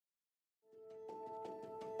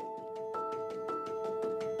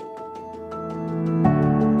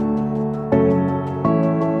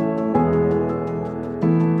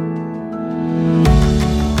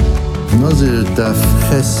Nazir Daf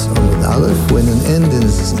Ches Amud Aleph, when an end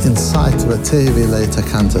is in sight, Vatei Le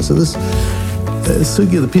Takanta. So this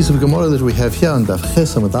sugi, the piece of Gemara that we have here on Daf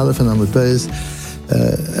Ches Amud Aleph and Amud Beis,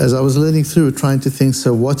 as I was learning through, trying to think,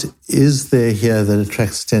 so what is there here that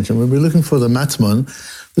attracts attention? When we're looking for the matmon,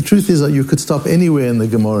 the truth is that you could stop anywhere in the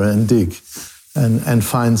Gemara and dig and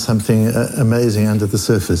find something amazing under the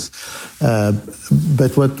surface.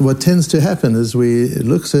 But what tends to happen is we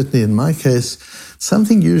look, certainly in my case,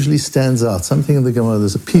 something usually stands out, something in the Gemara.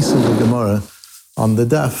 There's a piece of the Gemara on the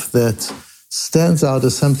daf that stands out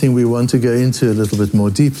as something we want to go into a little bit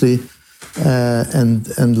more deeply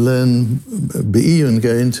and learn be'iyun,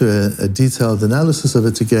 go into a detailed analysis of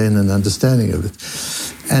it to gain an understanding of it.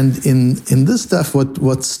 And in this daf,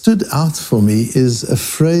 what stood out for me is a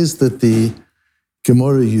phrase that the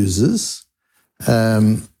Gemara uses,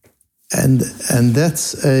 and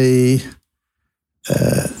that's a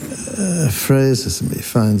phrase, let me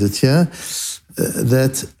find it here,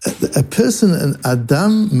 that a person, an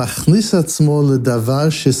Adam, machnis atzmo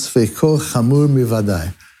ledavar shesfeiko chamur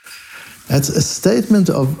mivadai. That's a statement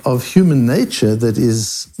of human nature that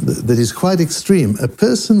is quite extreme. A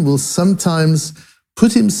person will sometimes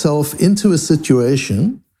put himself into a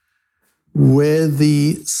situation where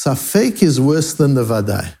the safek is worse than the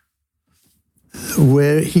vadai,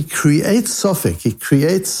 where he creates safek, he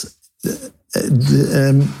creates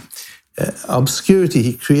obscurity,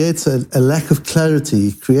 he creates a lack of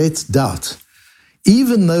clarity, he creates doubt,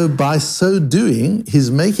 even though by so doing, he's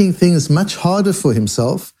making things much harder for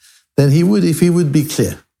himself than he would if he would be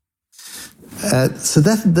clear. So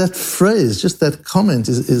that phrase, just that comment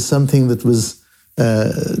is something that was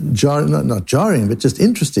jarring, not jarring, but just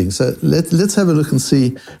interesting. So let's have a look and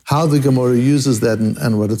see how the Gemara uses that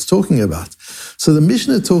and what it's talking about. So the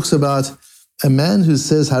Mishnah talks about a man who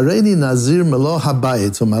says, Hareini Nazir Malo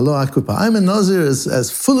Habayit or Malo Akupa. I'm a Nazir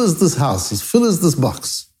as full as this house, as full as this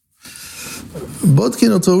box.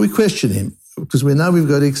 Bodkin Otor, we question him, because we've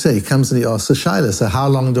got to say, he comes and he asks a shaila, so how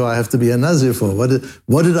long do I have to be a Nazir for? What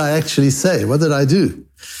did I actually say? What did I do?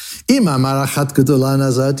 If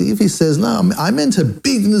he says, no, I meant a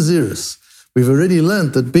big Nazirus. We've already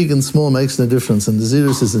learned that big and small makes no difference, and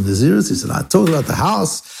Nazirus is a Nazirus. He said, I talked about the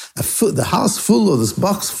house full, or this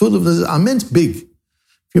box full of Nazirus. I meant big.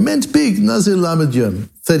 If you meant big, Nazir Lamed Yom,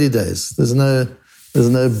 30 days. There's no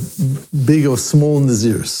big or small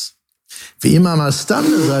Nazirus.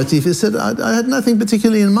 If he said, I had nothing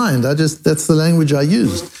particularly in mind, that's the language I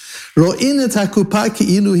used.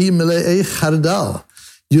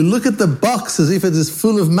 You look at the box as if it is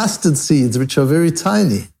full of mustard seeds, which are very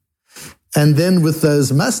tiny. And then with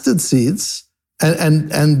those mustard seeds,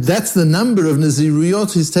 and that's the number of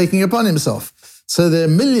Naziruyot he's taking upon himself. So there are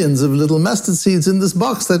millions of little mustard seeds in this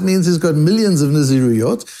box. That means he's got millions of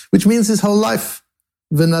Naziruyot, which means his whole life.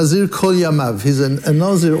 V'nazir kol yamav. He's a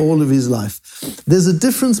Nazir all of his life. There's a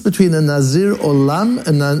difference between a Nazir olam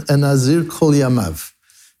and a Nazir kol yamav.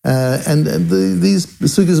 These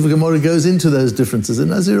sugyas of Gemara goes into those differences. A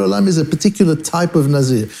Nazir Olam is a particular type of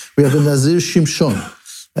Nazir. We have a Nazir Shimshon,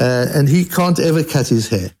 and he can't ever cut his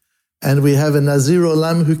hair. And we have a Nazir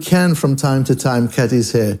Olam who can from time to time cut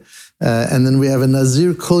his hair. And then we have a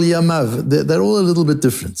Nazir Kol Yamav. They're all a little bit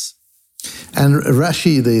different. And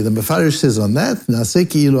Rashi, the Mefarish, says on that, Naseh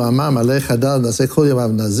ki'ilu amam alei chadal, naseh kol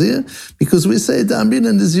yamav nazir, because we say, Da'amrin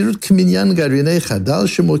nazirut k'minyan garinei chadal,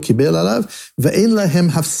 shemo kibel alav, ve'en lahem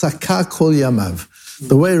hafsaka kol yamav.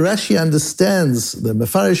 The way Rashi understands, the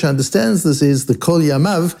Mefarish understands this is the kol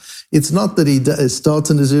yamav, it's not that he starts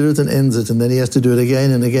a nazirut and ends it, and then he has to do it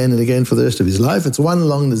again and again and again for the rest of his life. It's one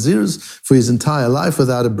long nazirus for his entire life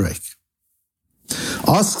without a break.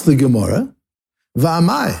 Ask the Gemara,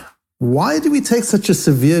 va'amai, why do we take such a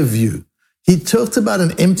severe view? He talked about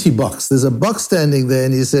an empty box. There's a box standing there,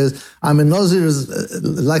 and he says, I'm a Nazir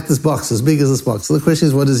like this box, as big as this box. So the question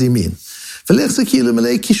is, what does he mean? Maybe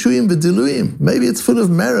it's full of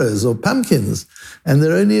marrows or pumpkins, and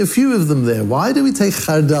there are only a few of them there. Why do we take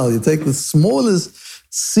chardal? You take the smallest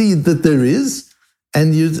seed that there is,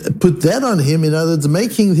 and you put that on him, in other words,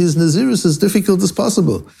 making his Nazirus as difficult as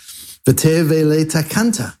possible.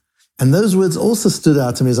 Takanta. And those words also stood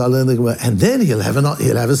out to me as I learned the Gemara. And then he'll have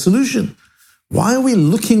a solution. Why are we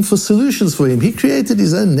looking for solutions for him? He created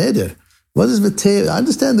his own neder. What is v'teh? I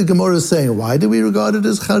understand the Gemara is saying, why do we regard it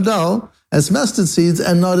as chardal, as mustard seeds,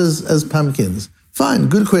 and not as pumpkins? Fine,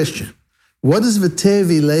 good question. What is v'teh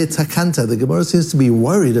v'lei takanta? The Gemara seems to be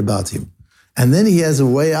worried about him. And then he has a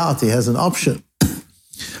way out. He has an option.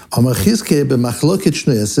 Amar Chizkiah b'machloket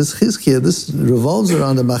shnuya, says Chizkiah, this revolves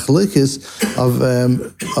around the machlokes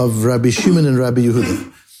of Rabbi Shimon and Rabbi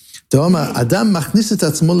Yehuda. Adam machnis et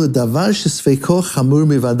atzmo ledavar shesfeiko chamur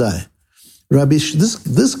mivadai.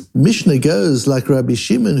 This Mishnah goes like Rabbi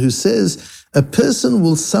Shimon, who says a person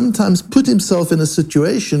will sometimes put himself in a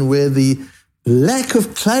situation where the lack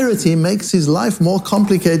of clarity makes his life more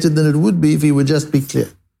complicated than it would be if he would just be clear.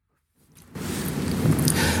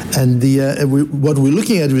 And what we're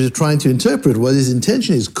looking at, we're trying to interpret what his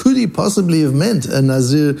intention is. Could he possibly have meant a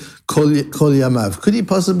Nazir Kol Yamav? Could he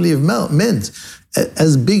possibly have meant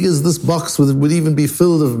as big as this box would even be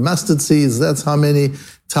filled of mustard seeds? That's how many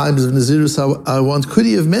times of Nazirus I want. Could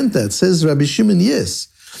he have meant that? Says Rabbi Shimon, yes.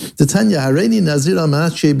 The Tanya Hareini Nazir al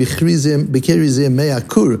Manat Shei Bekerizeh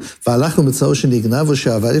Me'akur V'alachu Mitzal Shenignavu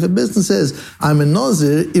Sha'avad. If a person says, I'm a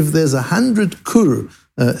Nazir, if there's 100 kur,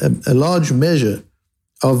 a large measure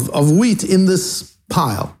of wheat in this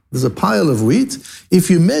pile. There's a pile of wheat. If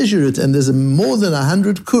you measure it and there's more than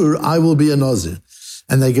 100 kur, I will be a Nazir.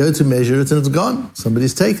 And they go to measure it and it's gone.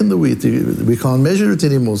 Somebody's taken the wheat. We can't measure it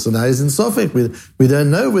anymore. So now he's in Sofek. We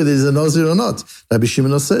don't know whether he's a Nazir or not. Rabbi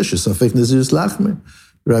Shimon says, Sofek Nazirus Lachme.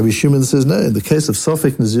 Rabbi Shimon says, no, in the case of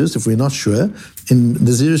Sofek Nazirus, if we're not sure, in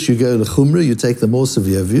Nazirus you go to Chumra, you take the more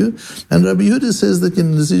severe view, and Rabbi Yehuda says that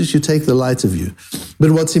in Nazirus you take the lighter view.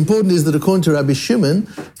 But what's important is that according to Rabbi Shimon,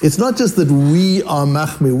 it's not just that we are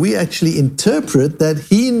Machmir, we actually interpret that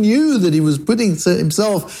he knew that he was putting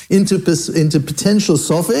himself into potential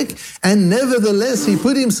Sofek, and nevertheless he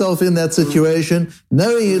put himself in that situation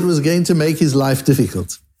knowing it was going to make his life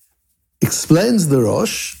difficult. Explains the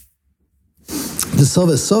Rosh, a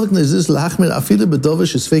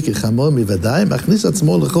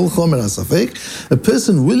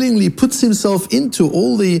person willingly puts himself into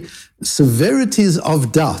all the severities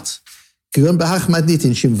of doubt. If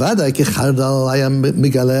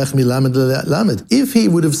he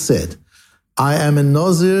would have said, I am a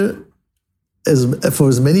Nazir for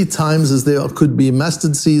as many times as there could be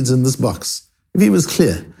mustard seeds in this box, if he was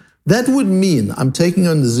clear, that would mean I'm taking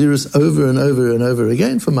on Nazirus over and over and over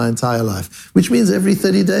again for my entire life, which means every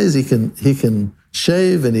 30 days he can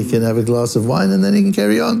shave and he can have a glass of wine and then he can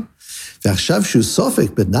carry on. But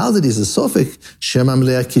now that he's a Sofek,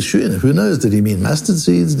 who knows? Did he mean mustard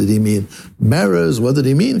seeds? Did he mean marrows? What did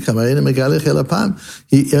he mean?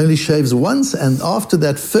 He only shaves once, and after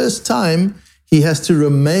that first time, he has to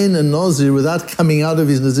remain a Nazir without coming out of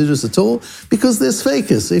his Nazirus at all, because there's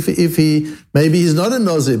fakers. If maybe he's not a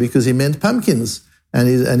Nazir because he meant pumpkins, and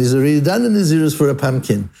he's already done a Nazirus for a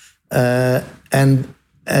pumpkin, and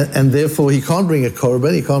therefore he can't bring a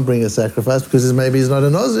korban, he can't bring a sacrifice because maybe he's not a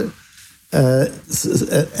Nazir.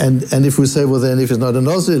 And if we say, well then if he's not a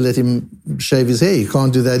Nazir, let him shave his hair. He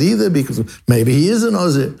can't do that either because maybe he is a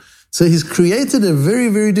Nazir. So he's created a very,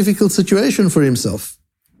 very difficult situation for himself.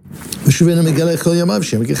 And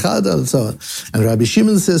Rabbi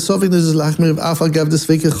Shimon says,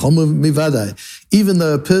 even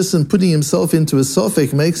though a person putting himself into a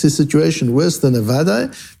Sofek makes his situation worse than a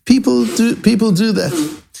Vadai, people do that.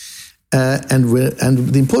 And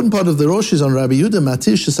the important part of the Rosh is on Rabbi Yehuda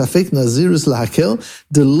Matir shesafek nazirus lahakel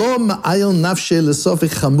de lo ma'ayel nafshe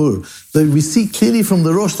lesofek chamur. That we see clearly from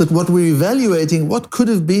the Rosh that what we're evaluating, what could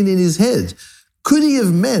have been in his head. Could he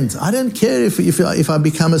have meant, I don't care if I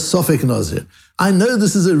become a Sofek Nazir. I know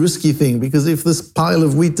this is a risky thing because if this pile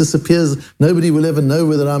of wheat disappears, nobody will ever know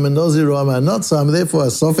whether I'm a Nazir or I'm not. So I'm therefore a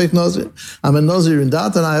Sofek Nazir. I'm a Nazir in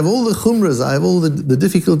doubt, and I have all the chumras, I have all the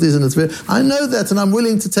difficulties, and I know that, and I'm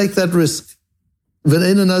willing to take that risk.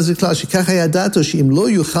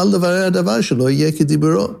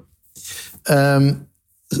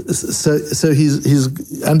 So he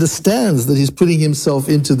understands that he's putting himself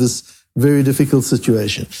into this very difficult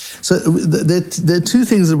situation. So there are two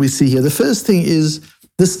things that we see here. The first thing is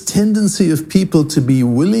this tendency of people to be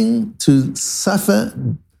willing to suffer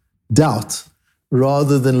doubt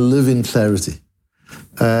rather than live in clarity.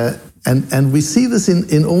 And we see this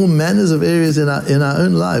in all manners of areas in our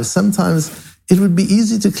own lives. Sometimes it would be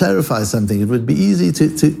easy to clarify something. It would be easy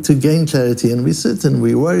to gain clarity. And we sit and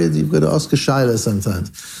we worry that you've got to ask a shaila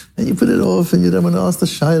sometimes. And you put it off and you don't want to ask the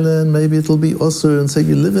shaila, and maybe it'll be osur. And so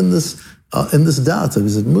you live in this doubt of,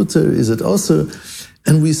 is it mutter, is it osur?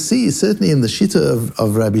 And we see, certainly in the Shita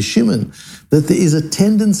of Rabbi Shimon, that there is a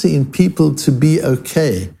tendency in people to be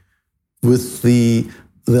okay with the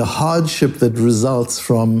hardship that results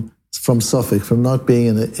from Sofek, from not being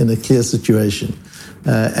in a clear situation.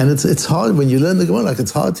 And it's hard when you learn the Gemara, it's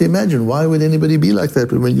hard to imagine. Why would anybody be like that?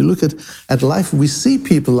 But when you look at life, we see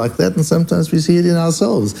people like that, and sometimes we see it in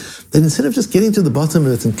ourselves. Then instead of just getting to the bottom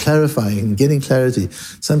of it and clarifying and getting clarity,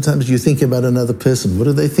 sometimes you think about another person. What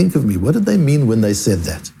do they think of me? What did they mean when they said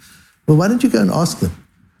that? Well, why don't you go and ask them?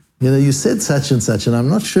 You said such and such, and I'm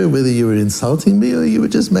not sure whether you were insulting me or you were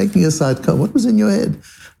just making a side comment. What was in your head?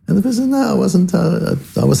 And the person, no, I wasn't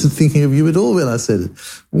thinking of you at all when I said it.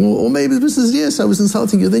 Or maybe the person says, yes, I was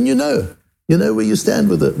insulting you. Then you know where you stand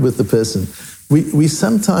with the person. We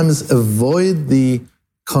sometimes avoid the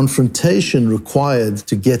confrontation required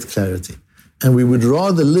to get clarity. And we would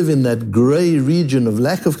rather live in that grey region of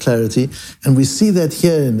lack of clarity. And we see that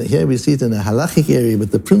here we see it in a halachic area,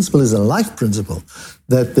 but the principle is a life principle,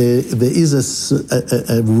 that there is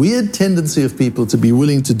a weird tendency of people to be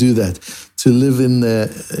willing to do that, to live in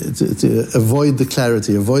to avoid the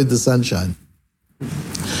clarity, avoid the sunshine.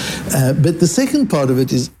 But the second part of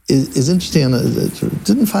it is interesting, and I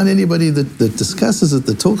didn't find anybody that discusses it,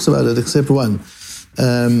 that talks about it, except one.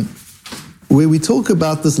 Where we talk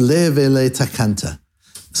about this le'evele takanta.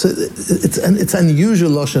 So it's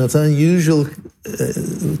unusual lashon, it's an unusual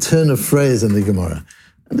turn of phrase in the Gemara.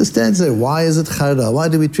 Understand, say, why is it charda? Why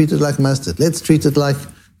do we treat it like mustard? Let's treat it like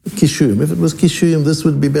kishuyim. If it was kishuyim, this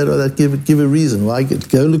would be better. That give a reason. Why go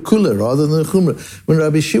lekula rather than chumra? When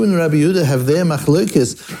Rabbi Shimon and Rabbi Yehuda have their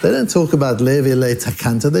machlokes, they don't talk about le'evele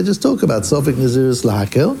takanta. They just talk about sofik nazirus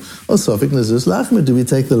lahakel or sofik nazirus lachmer. Do we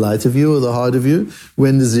take the light of you or the hard of you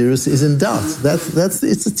when nazirus is in doubt?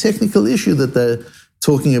 It's a technical issue that they're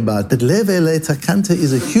talking about. But le'evele takanta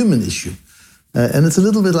is a human issue. And it's a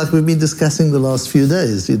little bit like we've been discussing the last few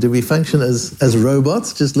days. Do we function as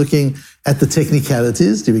robots, just looking at the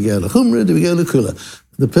technicalities? Do we go l'chumra? Do we go l'kula?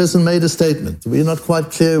 The person made a statement. We're not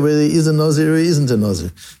quite clear whether he is a Nazir or he isn't a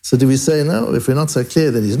Nazir. So do we say, no, if we're not so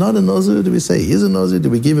clear that he's not a Nazir, do we say he is a Nazir? Do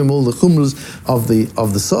we give him all the chumras of the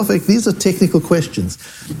sofek? These are technical questions.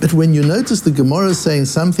 But when you notice the Gemara is saying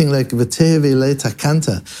something like v'teh ve'le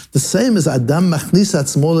takanta, the same as Adam machnis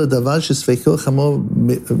atzmo ledavar shesfeiko chamo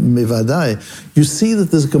mevadai, you see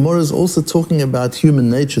that this Gemara is also talking about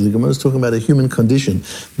human nature. The Gemara is talking about a human condition.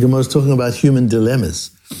 The Gemara is talking about human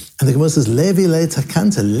dilemmas. And the Gemara says, Levi le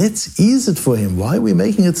takanta, let's ease it for him. Why are we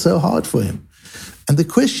making it so hard for him? And the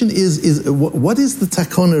question is what is the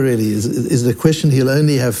takona really? Is the question he'll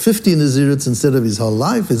only have 50 Nazirots instead of his whole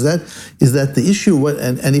life? Is that the issue?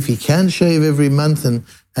 And if he can shave every month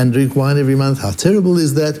and drink wine every month, how terrible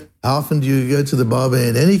is that? How often do you go to the barber?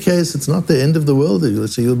 In any case, it's not the end of the world.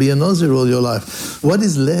 So you'll be a Nazir all your life. What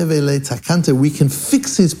is Le'eve Le Takanta? We can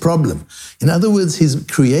fix his problem. In other words, he's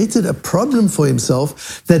created a problem for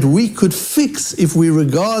himself that we could fix if we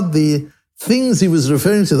regard the things he was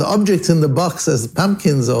referring to, the objects in the box, as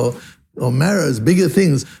pumpkins or marrows, bigger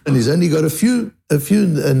things. And he's only got a few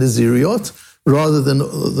Naziriot rather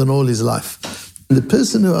than all his life. And the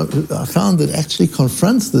person who I found that actually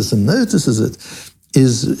confronts this and notices it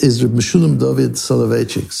is Reb Meshulam David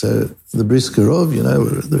Soloveitchik. So the Brisker Rov,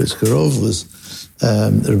 the Brisker Rov was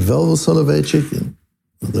Reb Velvel Soloveitchik,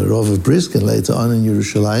 the Rov of Brisk, and later on in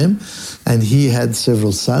Yerushalayim. And he had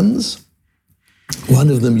several sons. One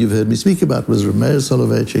of them you've heard me speak about was Reb Meir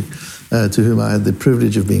Soloveitchik, to whom I had the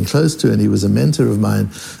privilege of being close to, and he was a mentor of mine.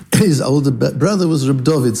 His older brother was Reb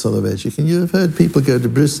David Soloveitchik, and you've heard people go to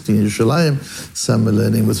Brisk in Yerushalayim. Some are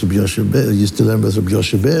learning with Reb Yoshua Ber, used to learn with Reb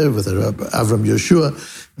Yoshua Ber, with Avram Yoshua,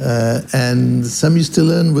 and some used to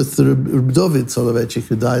learn with Reb David Soloveitchik,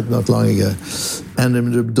 who died not long ago. And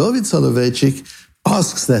Reb David Soloveitchik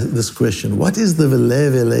asks this question: what is the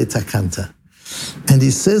Vele Takanta? And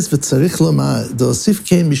he says, "V'tzarich lomar deosif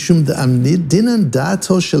kein mishum de'amnid dinan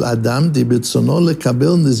da'ato shel adam dibitzono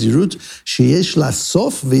lekabel nezirut sheyesh la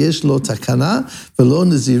sof v'yesh lo takana v'lo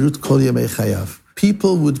nezirut kol yemei chayav."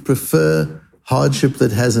 People would prefer hardship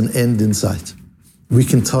that has an end in sight. We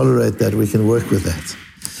can tolerate that. We can work with that.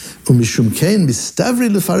 So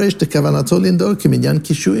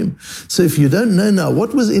if you don't know now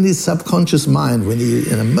what was in his subconscious mind when he,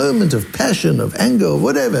 in a moment of passion, of anger, or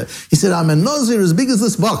whatever, he said, I'm a Nazir as big as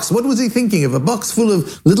this box. What was he thinking of? A box full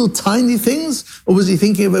of little tiny things? Or was he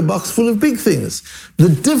thinking of a box full of big things? The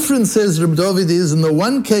difference, says Reb David, is in the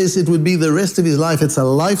one case it would be the rest of his life. It's a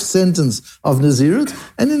life sentence of Nazirut.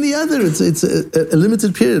 And in the other, it's a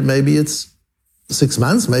limited period. Maybe it's 6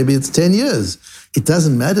 months, maybe it's 10 years. It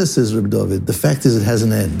doesn't matter, says Reb David. The fact is it has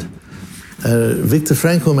an end. Viktor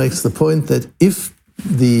Frankl makes the point that if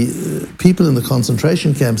the people in the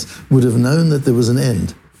concentration camps would have known that there was an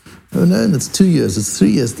end, known it's 2 years, it's 3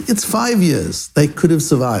 years, it's 5 years, they could have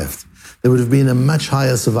survived. There would have been a much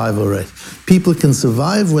higher survival rate. People can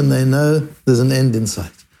survive when they know there's an end in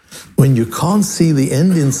sight. When you can't see the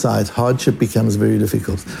end in sight, hardship becomes very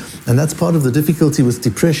difficult. And that's part of the difficulty with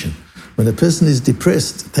depression. When a person is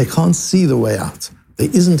depressed, they can't see the way out. There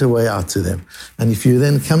isn't a way out to them. And if you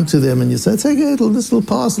then come to them and you say, it's okay, this will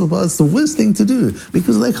pass, it's the worst thing to do,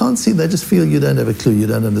 because they can't see, they just feel you don't have a clue, you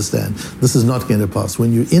don't understand. This is not going to pass.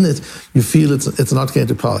 When you're in it, you feel it's not going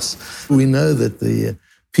to pass. We know that the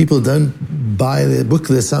People don't book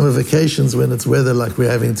their summer vacations when it's weather like we're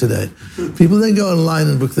having today. People don't go online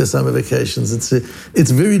and book their summer vacations.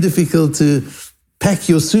 It's very difficult to pack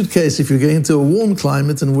your suitcase if you're going to a warm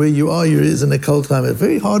climate, and where you are, you're in a cold climate.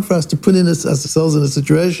 Very hard for us to put ourselves in a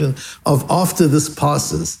situation of after this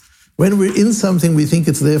passes. When we're in something, we think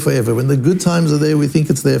it's there forever. When the good times are there, we think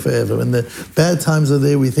it's there forever. When the bad times are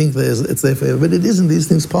there, we think it's there forever. But it isn't. These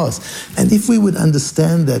things pass. And if we would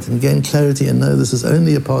understand that and gain clarity and know this is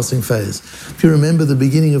only a passing phase. If you remember the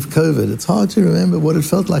beginning of COVID, it's hard to remember what it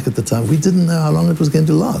felt like at the time. We didn't know how long it was going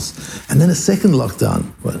to last. And then a second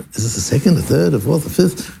lockdown. Well, is this a second, a third, a fourth, a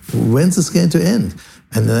fifth? When's this going to end?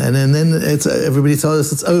 And then everybody told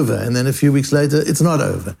us it's over. And then a few weeks later, it's not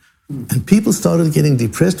over. And people started getting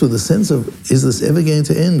depressed with a sense of, is this ever going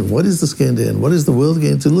to end? What is this going to end? What is the world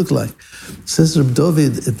going to look like? Says Reb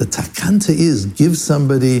David, the takanta is, give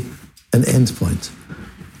somebody an end point.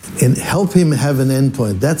 And help him have an end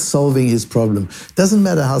point. That's solving his problem. Doesn't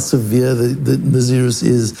matter how severe the Nazirus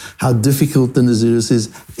is, how difficult the Nazirus is.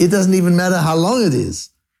 It doesn't even matter how long it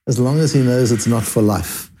is, as long as he knows it's not for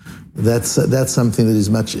life. That's something that is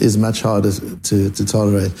much harder to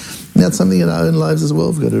tolerate. And that's something in our own lives as well.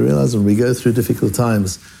 We've got to realize when we go through difficult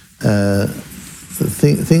times,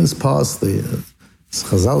 things pass. The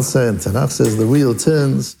Chazal say and Tanakh says the wheel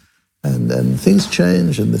turns, and things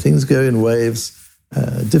change, and the things go in waves.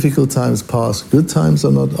 Difficult times pass. Good times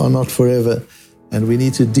are not forever, and we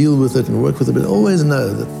need to deal with it and work with it. But always know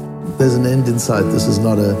that there's an end in sight. This is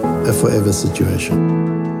not a forever situation.